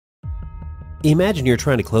Imagine you're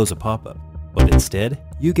trying to close a pop-up, but instead,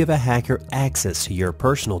 you give a hacker access to your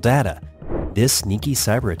personal data. This sneaky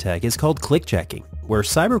cyber attack is called clickjacking, where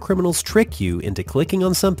cybercriminals trick you into clicking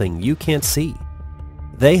on something you can't see.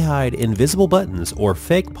 They hide invisible buttons or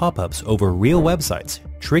fake pop-ups over real websites,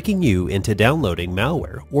 tricking you into downloading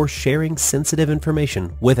malware or sharing sensitive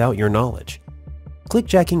information without your knowledge.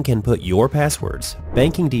 Clickjacking can put your passwords,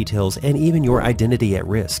 banking details, and even your identity at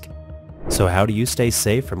risk. So how do you stay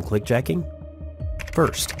safe from clickjacking?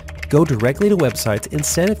 First, go directly to websites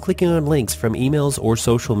instead of clicking on links from emails or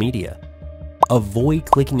social media. Avoid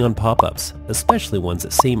clicking on pop-ups, especially ones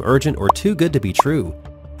that seem urgent or too good to be true.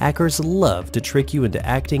 Hackers love to trick you into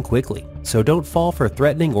acting quickly, so don't fall for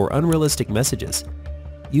threatening or unrealistic messages.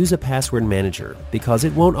 Use a password manager because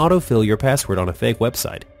it won't autofill your password on a fake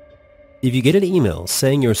website. If you get an email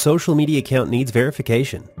saying your social media account needs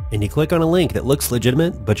verification, and you click on a link that looks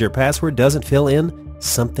legitimate but your password doesn't fill in,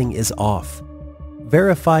 something is off.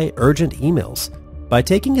 Verify urgent emails. By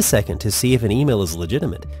taking a second to see if an email is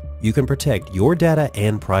legitimate, you can protect your data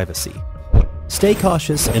and privacy. Stay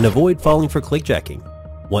cautious and avoid falling for clickjacking.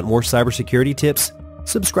 Want more cybersecurity tips?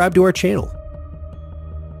 Subscribe to our channel.